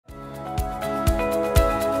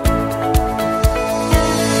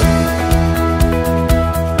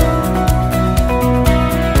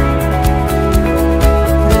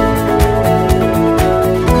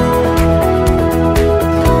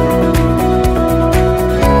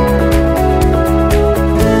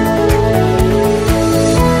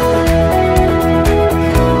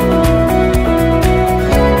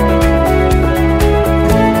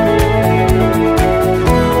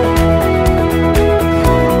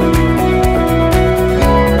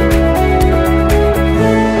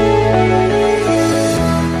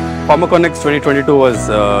Pharmaconex 2022 was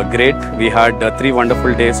great. We had 3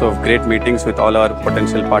 wonderful days of great meetings with all our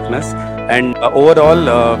potential partners. And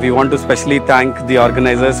overall, we want to specially thank the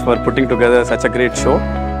organizers for putting together such a great show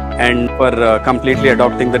and for completely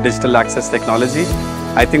adopting the digital access technology.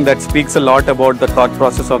 I think that speaks a lot about the thought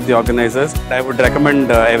process of the organizers. I would recommend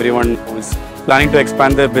everyone who is planning to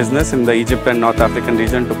expand their business in the Egypt and North African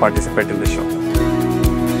region to participate in the show.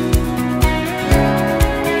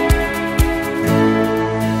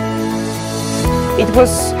 It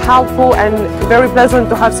was helpful and very pleasant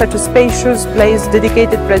to have such a spacious place,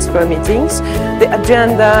 dedicated place for meetings. The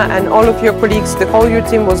agenda and all of your colleagues, the whole your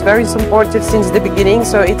team was very supportive since the beginning.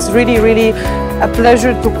 So it's really a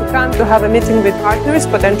pleasure to come to have a meeting with partners,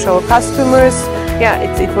 potential customers. Yeah,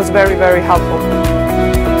 it was very helpful.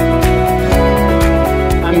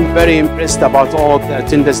 I'm very impressed about all the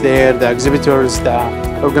attendees there, the exhibitors, the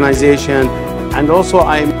organization. And also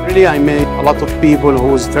I met a lot of people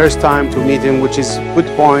whose first time to meeting, which is a good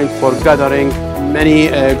point for gathering many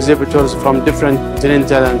exhibitors from different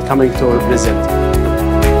continents and coming to represent.